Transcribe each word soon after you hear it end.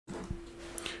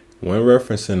When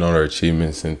referencing on our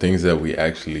achievements and things that we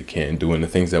actually can do and the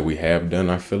things that we have done,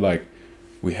 I feel like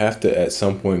we have to at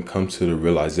some point come to the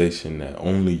realization that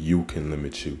only you can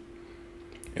limit you.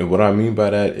 And what I mean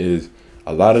by that is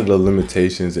a lot of the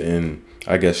limitations and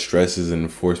I guess stresses and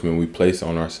enforcement we place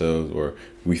on ourselves or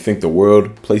we think the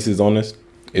world places on us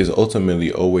is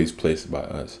ultimately always placed by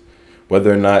us.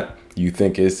 Whether or not you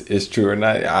think it's true or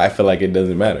not, I feel like it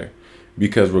doesn't matter.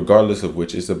 Because regardless of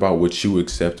which, it's about what you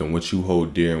accept and what you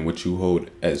hold dear and what you hold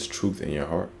as truth in your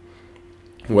heart.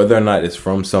 Whether or not it's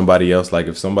from somebody else, like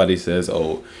if somebody says,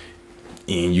 "Oh,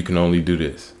 Ian, you can only do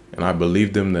this," and I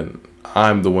believe them, then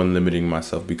I'm the one limiting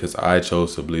myself because I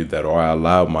chose to believe that or I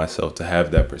allowed myself to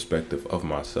have that perspective of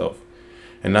myself.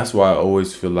 And that's why I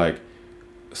always feel like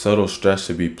subtle stress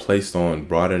should be placed on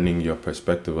broadening your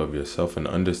perspective of yourself and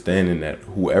understanding that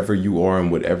whoever you are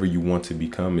and whatever you want to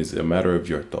become is a matter of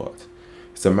your thoughts.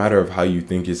 It's a matter of how you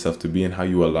think yourself to be and how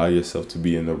you allow yourself to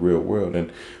be in the real world.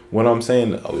 And when I'm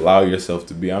saying allow yourself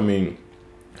to be, I mean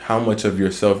how much of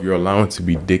yourself you're allowing to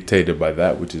be dictated by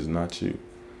that which is not you.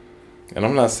 And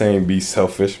I'm not saying be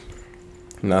selfish.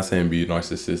 I'm not saying be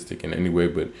narcissistic in any way,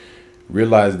 but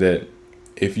realize that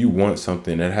if you want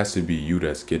something, it has to be you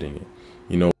that's getting it.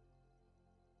 You know,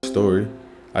 story,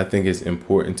 I think it's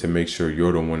important to make sure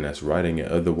you're the one that's writing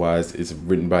it. Otherwise, it's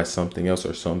written by something else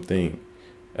or something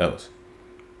else.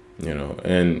 You know,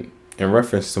 and in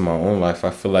reference to my own life, I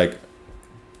feel like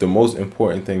the most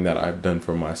important thing that I've done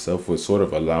for myself was sort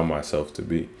of allow myself to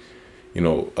be,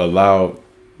 allow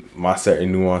my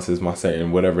certain nuances, my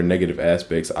certain whatever negative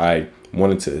aspects I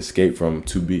wanted to escape from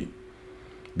to be.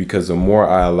 Because the more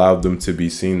I allowed them to be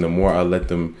seen, the more I let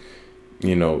them,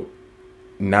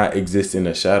 not exist in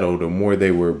a shadow, the more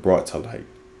they were brought to light,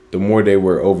 the more they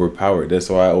were overpowered. That's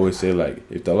why I always say, like,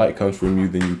 if the light comes from you,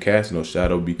 then you cast no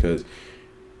shadow, because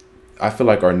I feel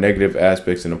like our negative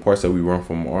aspects and the parts that we run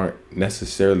from aren't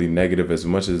necessarily negative as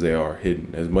much as they are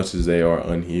hidden, as much as they are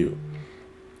unhealed.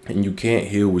 And you can't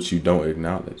heal what you don't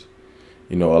acknowledge.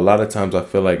 A lot of times I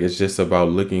feel like it's just about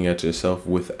looking at yourself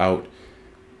without,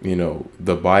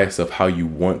 the bias of how you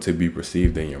want to be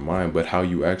perceived in your mind, but how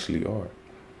you actually are.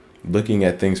 Looking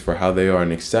at things for how they are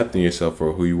and accepting yourself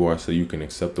for who you are so you can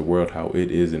accept the world how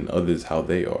it is and others how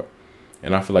they are.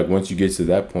 And I feel like once you get to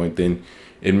that point, then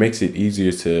it makes it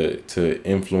easier to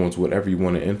influence whatever you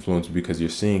want to influence because you're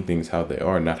seeing things how they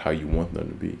are, not how you want them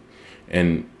to be.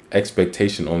 And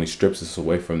expectation only strips us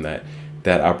away from that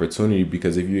opportunity,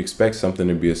 because if you expect something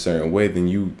to be a certain way, then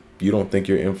you don't think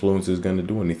your influence is going to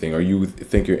do anything, or you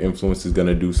think your influence is going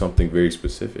to do something very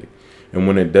specific. And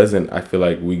when it doesn't, I feel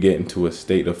like we get into a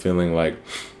state of feeling like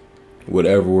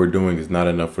whatever we're doing is not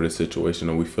enough for the situation,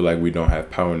 and we feel like we don't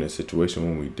have power in the situation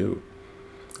when we do.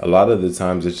 A lot of the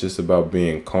times it's just about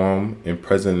being calm and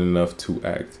present enough to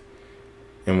act.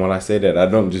 And when I say that, I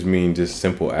don't just mean just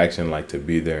simple action like to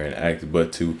be there and act,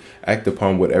 but to act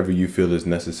upon whatever you feel is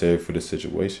necessary for the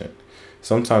situation.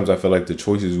 Sometimes I feel like the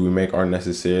choices we make aren't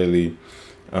necessarily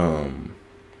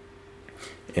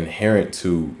inherent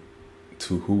to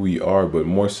who we are, but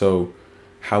more so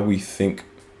how we think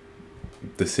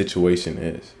the situation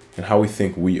is and how we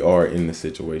think we are in the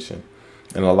situation.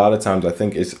 And a lot of times I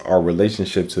think it's our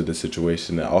relationship to the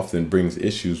situation that often brings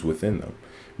issues within them,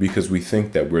 because we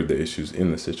think that we're the issues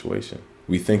in the situation.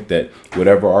 We think that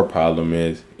whatever our problem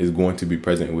is going to be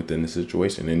present within the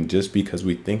situation. And just because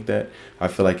we think that, I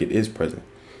feel like it is present.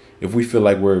 If we feel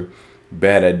like we're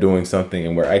bad at doing something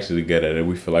and we're actually good at it,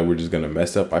 we feel like we're just going to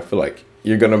mess up. I feel like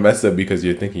you're going to mess up because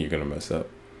you're thinking you're going to mess up.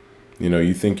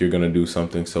 You think you're going to do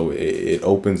something, so it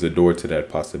opens the door to that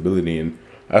possibility. And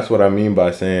that's what I mean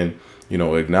by saying,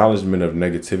 acknowledgement of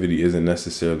negativity isn't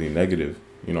necessarily negative.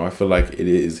 I feel like it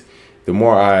is. The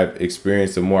more I've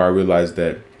experienced, the more I realize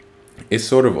that it's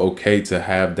sort of okay to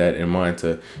have that in mind,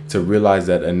 to realize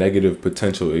that a negative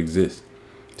potential exists,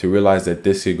 to realize that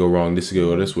this could go wrong, this could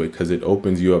go this way, because it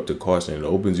opens you up to caution. It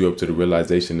opens you up to the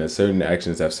realization that certain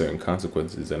actions have certain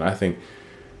consequences. And I think,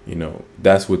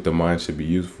 that's what the mind should be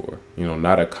used for.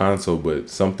 Not a console, but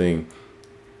something,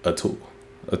 a tool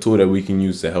that we can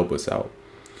use to help us out.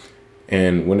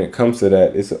 And when it comes to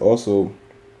that, it's also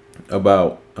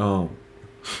about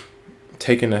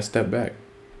taking that step back,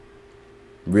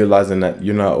 realizing that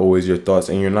you're not always your thoughts,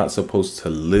 and you're not supposed to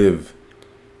live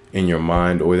in your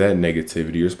mind or that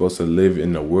negativity. You're supposed to live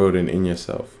in the world and in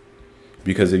yourself,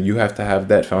 because if you have to have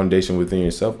that foundation within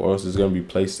yourself, or else it's going to be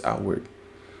placed outward.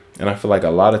 And I feel like a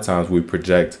lot of times we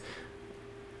project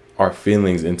our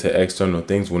feelings into external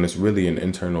things when it's really an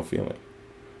internal feeling.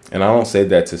 And I don't say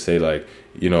that to say, like,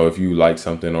 if you like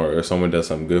something, or someone does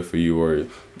something good for you, or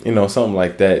something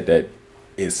like that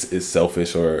is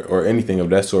selfish or anything of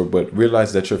that sort. But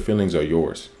realize that your feelings are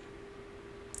yours.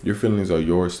 Your feelings are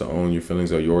yours to own. Your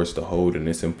feelings are yours to hold. And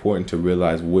it's important to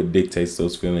realize what dictates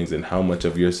those feelings and how much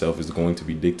of yourself is going to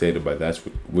be dictated by that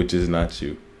which is not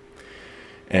you.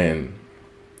 And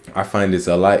I find it's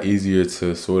a lot easier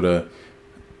to sort of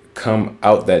come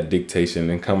out that dictation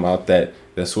and come out that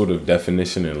sort of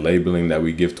definition and labeling that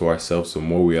we give to ourselves. The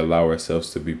more we allow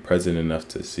ourselves to be present enough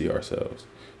to see ourselves,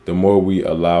 the more we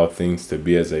allow things to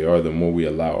be as they are, the more we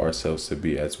allow ourselves to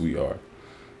be as we are.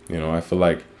 You know, I feel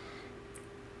like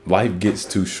life gets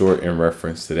too short in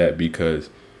reference to that, because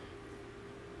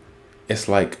it's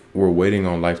like we're waiting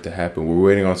on life to happen. We're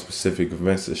waiting on specific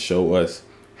events to show us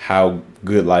how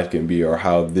good life can be, or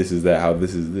how this is that, how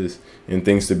this is this, and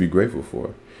things to be grateful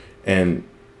for. And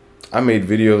I made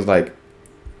videos like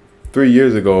 3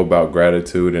 years ago about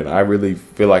gratitude, and I really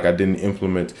feel like I didn't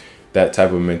implement that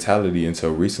type of mentality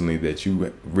until recently, that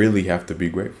you really have to be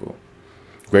grateful.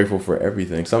 Grateful for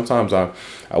everything. Sometimes I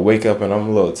wake up and I'm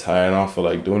a little tired and I don't feel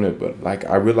like doing it, but like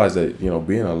I realize that, you know,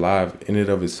 being alive in and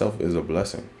of itself is a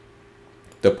blessing.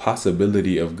 The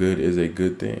possibility of good is a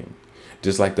good thing,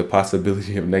 just like the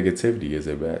possibility of negativity is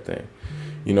a bad thing.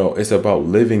 You know, it's about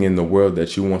living in the world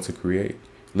that you want to create,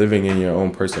 living in your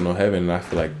own personal heaven. And I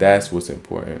feel like that's what's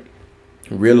important.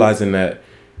 Realizing that,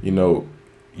 you know,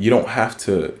 you don't have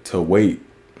to wait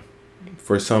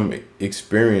for some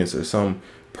experience or some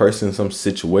person, some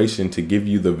situation to give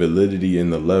you the validity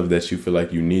and the love that you feel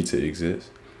like you need to exist.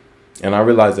 And I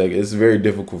realize that it's very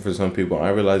difficult for some people. I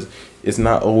realize it's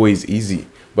not always easy,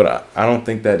 but I don't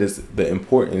think that is the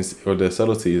importance, or the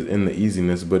subtlety is in the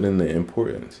easiness, but in the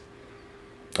importance.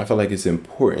 I feel like it's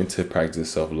important to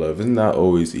practice self-love. It's not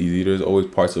always easy. There's always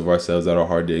parts of ourselves that are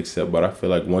hard to accept, but I feel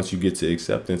like once you get to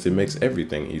acceptance, it makes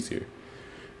everything easier.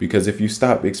 Because if you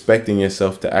stop expecting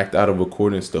yourself to act out of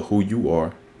accordance to who you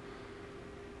are,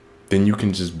 then you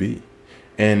can just be.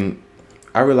 And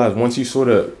I realize once you sort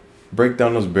of break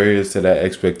down those barriers to that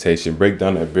expectation, break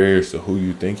down that barriers to who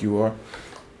you think you are,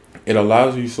 it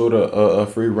allows you sort of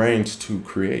a free range to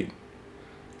create,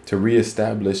 to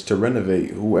reestablish, to renovate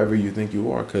whoever you think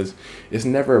you are. Because it's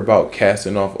never about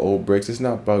casting off old bricks. It's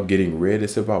not about getting rid.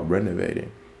 It's about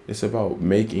renovating. It's about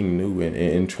making new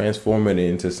and transforming it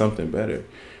into something better.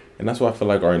 And that's why I feel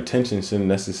like our intention shouldn't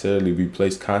necessarily be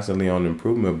placed constantly on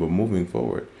improvement, but moving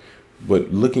forward.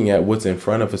 But looking at what's in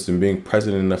front of us and being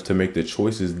present enough to make the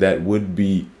choices that would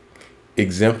be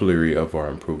exemplary of our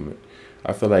improvement.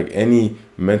 I feel like any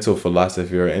mental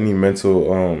philosophy or any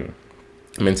mental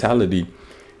mentality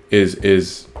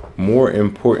is more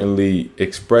importantly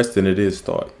expressed than it is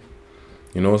thought.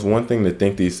 You know, it's one thing to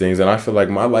think these things, and I feel like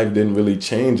my life didn't really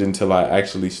change until I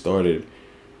actually started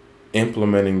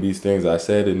implementing these things I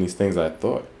said and these things I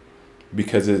thought.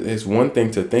 Because it's one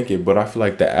thing to think it, but I feel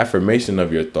like the affirmation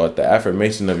of your thought, the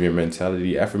affirmation of your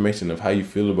mentality, affirmation of how you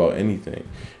feel about anything,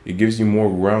 it gives you more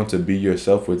ground to be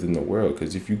yourself within the world.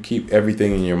 Because if you keep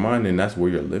everything in your mind, then that's where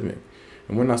you're living.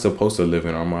 And we're not supposed to live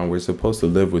in our mind. We're supposed to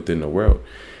live within the world.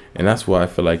 And that's why I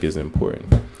feel like it's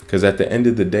important. Because at the end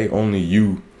of the day, only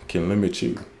you can limit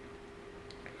you.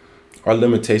 Our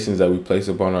limitations that we place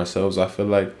upon ourselves, I feel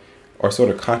like, are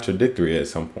sort of contradictory at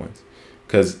some points.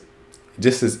 Because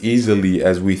just as easily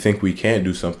as we think we can't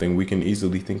do something, we can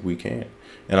easily think we can.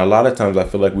 And a lot of times I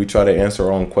feel like we try to answer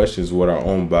our own questions with our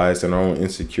own bias and our own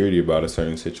insecurity about a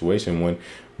certain situation, when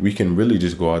we can really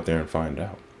just go out there and find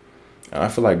out. And I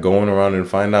feel like going around and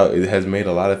find out, it has made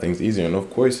a lot of things easier. And of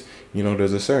course, you know,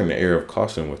 there's a certain air of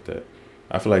caution with that.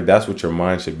 I feel like that's what your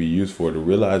mind should be used for, to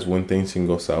realize when things can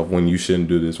go south, when you shouldn't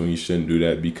do this, when you shouldn't do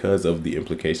that, because of the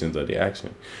implications of the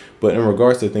action. But in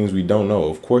regards to things we don't know,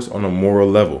 of course, on a moral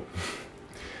level,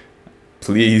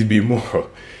 please be moral.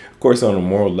 Of course, on a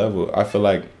moral level, I feel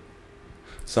like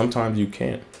sometimes you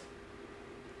can't.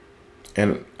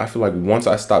 And I feel like once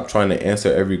I stopped trying to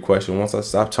answer every question, once I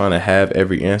stopped trying to have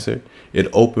every answer, it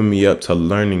opened me up to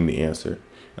learning the answer.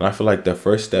 And I feel like the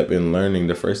first step in learning,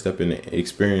 the first step in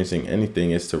experiencing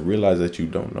anything, is to realize that you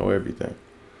don't know everything.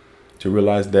 To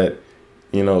realize that,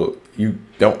 you know, you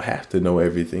don't have to know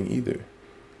everything either.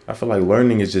 I feel like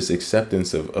learning is just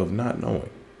acceptance of not knowing.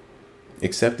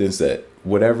 Acceptance that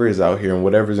whatever is out here and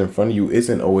whatever is in front of you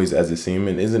isn't always as it seems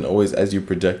and isn't always as you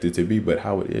project it to be, but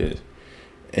how it is.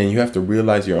 And you have to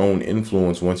realize your own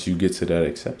influence once you get to that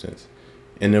acceptance.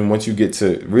 And then once you get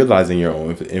to realizing your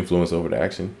own influence over the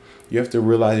action, you have to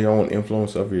realize your own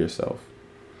influence over yourself.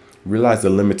 Realize the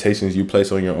limitations you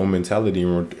place on your own mentality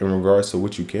in regards to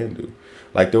what you can do.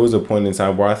 Like, there was a point in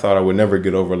time where I thought I would never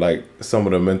get over like some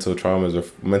of the mental traumas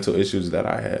or mental issues that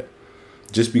I had,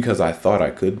 just because I thought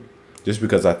I could, just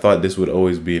because I thought this would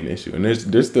always be an issue. And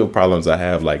there's still problems I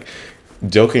have. Like,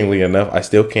 jokingly enough, I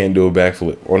still can't do a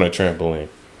backflip on a trampoline.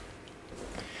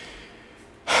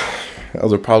 That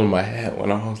was a problem I had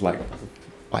when I was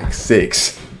like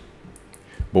 6.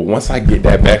 But once I get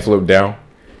that backflip down,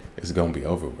 it's gonna be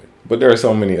over with. But there are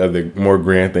so many other more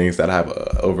grand things that I've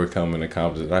overcome and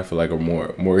accomplished that I feel like are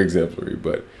more exemplary.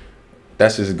 But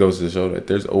that just goes to show that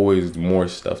there's always more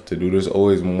stuff to do. There's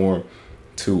always more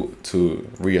to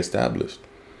reestablish.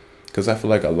 Because I feel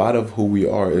like a lot of who we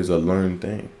are is a learned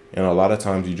thing. And a lot of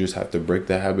times you just have to break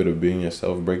the habit of being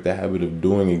yourself, break the habit of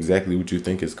doing exactly what you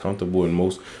think is comfortable and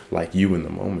most like you in the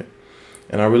moment.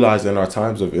 And I realize in our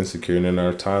times of insecurity and in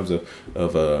our times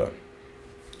of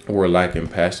we're lacking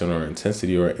passion or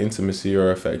intensity or intimacy or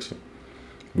affection,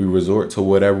 we resort to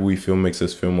whatever we feel makes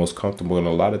us feel most comfortable. And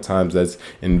a lot of times that's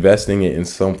investing it in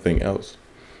something else.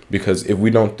 Because if we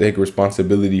don't take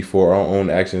responsibility for our own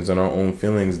actions and our own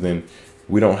feelings, then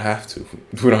we don't have to.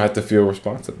 We don't have to feel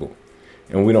responsible.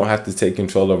 And we don't have to take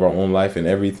control of our own life, and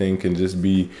everything can just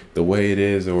be the way it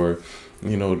is, or,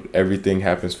 everything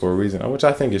happens for a reason, which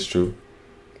I think is true.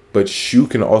 But you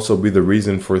can also be the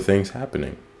reason for things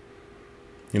happening.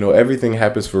 Everything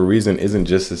happens for a reason isn't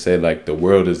just to say like the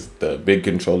world is the big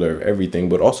controller of everything,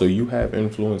 but also you have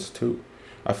influence too.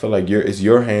 I feel like it's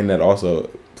your hand that also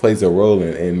plays a role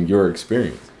in your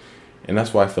experience. And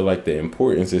that's why I feel like the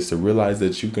importance is to realize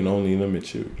that you can only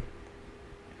limit you.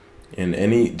 And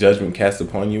any judgment cast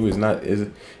upon you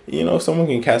someone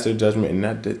can cast their judgment,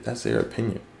 and that's their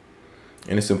opinion.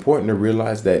 And it's important to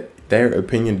realize that their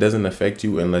opinion doesn't affect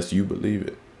you unless you believe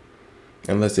it,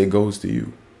 unless it goes to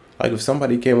you. Like if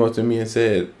somebody came up to me and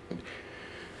said,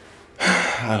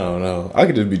 I don't know, I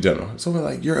could just be general. Someone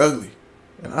like, you're ugly,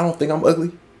 and I don't think I'm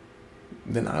ugly,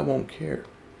 then I won't care.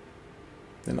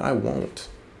 Then I won't.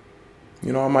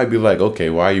 I might be like,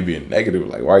 okay, why are you being negative?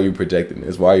 Like, why are you projecting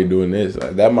this? Why are you doing this?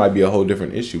 Like, that might be a whole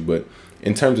different issue. But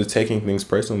in terms of taking things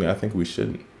personally, I think we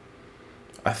shouldn't.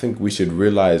 I think we should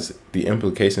realize the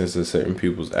implications of certain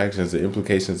people's actions, the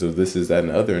implications of this, is that, and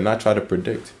the other, and not try to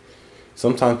predict.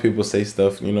 Sometimes people say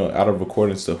stuff, out of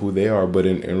accordance to who they are, but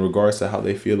in regards to how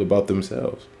they feel about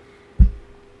themselves.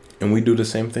 And we do the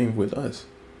same thing with us.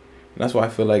 And that's why I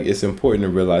feel like it's important to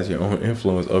realize your own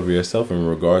influence over yourself in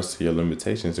regards to your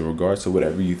limitations, in regards to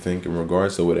whatever you think, in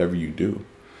regards to whatever you do.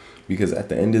 Because at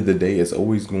the end of the day, it's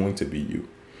always going to be you.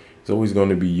 It's always going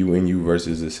to be you and you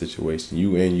versus the situation.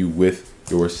 You and you with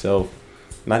yourself,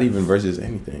 not even versus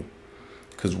anything.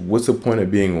 Because what's the point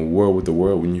of being at war with the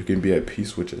world when you can be at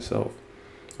peace with yourself?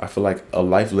 I feel like a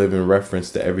life lived in reference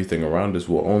to everything around us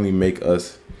will only make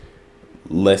us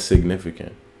less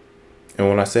significant. And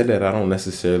when I say that, I don't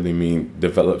necessarily mean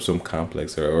develop some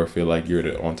complex or feel like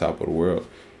you're on top of the world.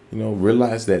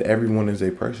 Realize that everyone is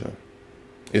a person.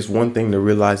 It's one thing to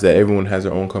realize that everyone has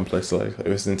their own complex life.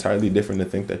 It's entirely different to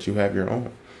think that you have your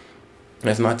own.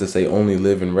 That's not to say only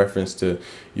live in reference to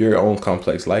your own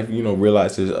complex life.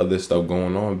 Realize there's other stuff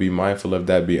going on. Be mindful of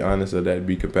that. Be honest of that.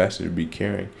 Be compassionate. Be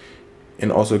caring.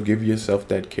 And also give yourself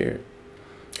that care.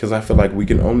 Because I feel like we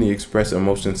can only express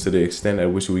emotions to the extent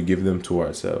at which we give them to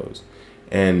ourselves.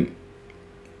 And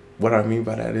what I mean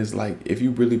by that is, like, if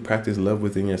you really practice love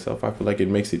within yourself, I feel like it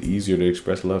makes it easier to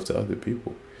express love to other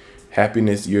people.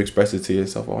 Happiness, you express it to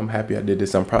yourself. Oh, I'm happy I did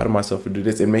this. I'm proud of myself for doing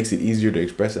this. It makes it easier to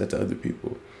express that to other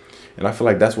people. And I feel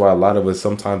like that's why a lot of us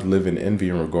sometimes live in envy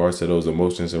in regards to those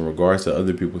emotions, in regards to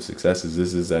other people's successes,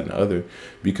 this, that, and the other,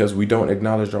 because we don't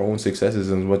acknowledge our own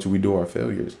successes as much as we do our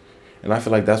failures. And I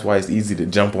feel like that's why it's easy to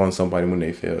jump on somebody when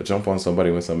they fail, jump on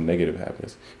somebody when something negative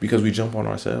happens, because we jump on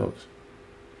ourselves.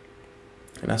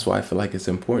 And that's why I feel like it's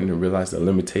important to realize the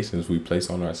limitations we place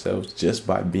on ourselves just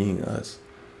by being us,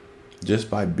 just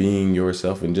by being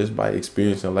yourself, and just by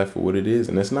experiencing life for what it is.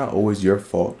 And it's not always your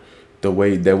fault, that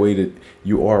way that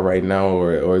you are right now,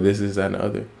 or this, that, and the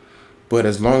other. But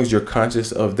as long as you're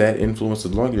conscious of that influence,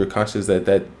 as long as you're conscious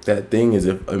that thing is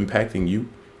impacting you,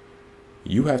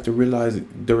 you have to realize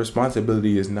the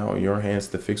responsibility is now in your hands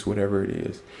to fix whatever it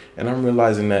is. And I'm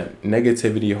realizing that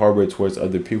negativity harbored towards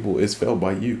other people is felt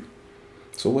by you.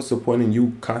 So what's the point in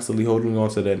you constantly holding on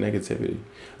to that negativity?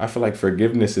 I feel like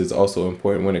forgiveness is also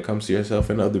important when it comes to yourself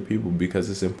and other people, because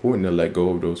it's important to let go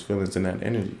of those feelings and that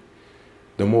energy.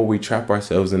 The more we trap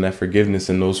ourselves in that forgiveness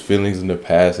and those feelings in the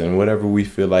past and whatever we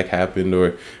feel like happened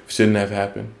or shouldn't have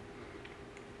happened,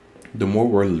 the more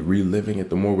we're reliving it,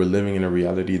 the more we're living in a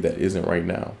reality that isn't right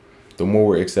now. The more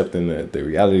we're accepting the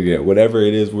reality that whatever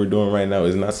it is we're doing right now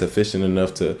is not sufficient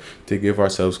enough to give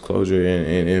ourselves closure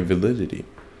and validity.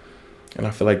 And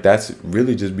I feel like that's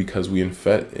really just because we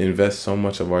invest so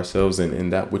much of ourselves in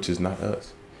that which is not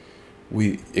us.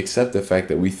 We accept the fact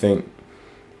that we think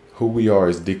who we are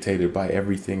is dictated by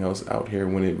everything else out here,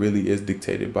 when it really is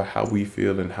dictated by how we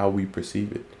feel and how we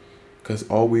perceive it. Because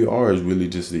all we are is really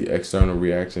just the external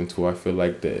reaction to, I feel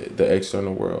like, the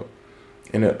external world.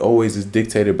 And it always is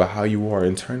dictated by how you are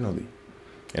internally.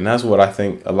 And that's what I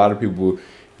think a lot of people,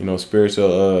 spiritual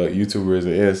YouTubers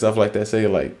and stuff like that say,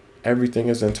 like, everything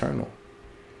is internal.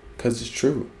 Because it's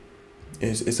true.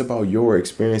 It's about your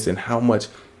experience and how much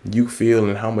you feel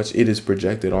and how much it is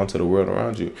projected onto the world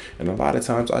around you. And a lot of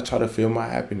times I try to feel my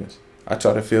happiness. I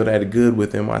try to feel that good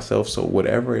within myself. So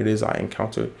whatever it is I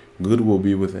encounter, good will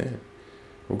be within.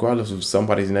 Regardless of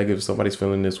somebody's negative, somebody's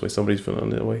feeling this way, somebody's feeling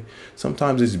that way.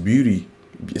 Sometimes it's beauty.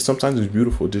 Sometimes it's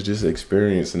beautiful to just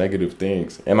experience negative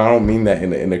things. And I don't mean that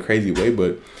in a crazy way,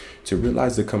 but to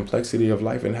realize the complexity of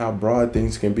life and how broad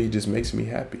things can be just makes me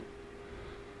happy.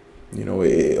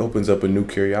 It opens up a new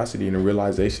curiosity and a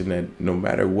realization that no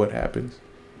matter what happens,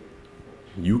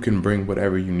 you can bring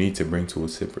whatever you need to bring to a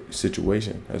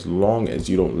situation, as long as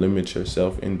you don't limit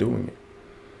yourself in doing it.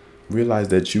 Realize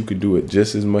that you can do it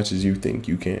just as much as you think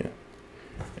you can.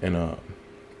 And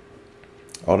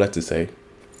all that to say,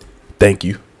 thank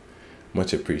you.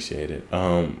 Much appreciated.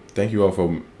 Thank you all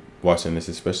for watching this,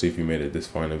 especially if you made it this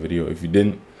far in the video. If you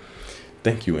didn't,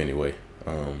 thank you anyway.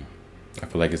 I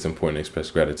feel like it's important to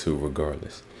express gratitude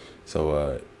regardless.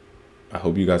 So I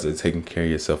hope you guys are taking care of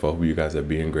yourself. I hope you guys are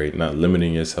being great, not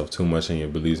limiting yourself too much in your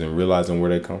beliefs, and realizing where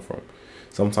they come from.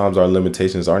 Sometimes our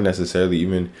limitations aren't necessarily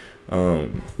even,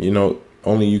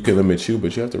 only you can limit you,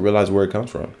 but you have to realize where it comes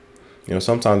from.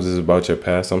 Sometimes it's about your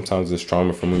past. Sometimes it's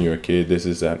trauma from when you were a kid. This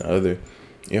is that and other.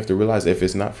 You have to realize if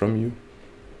it's not from you,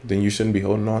 then you shouldn't be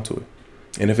holding on to it.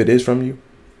 And if it is from you,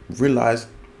 realize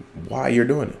why you're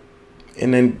doing it.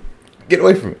 And then get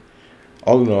away from it.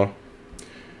 All in all,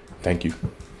 thank you.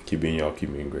 Keep being y'all.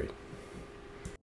 Keep being great.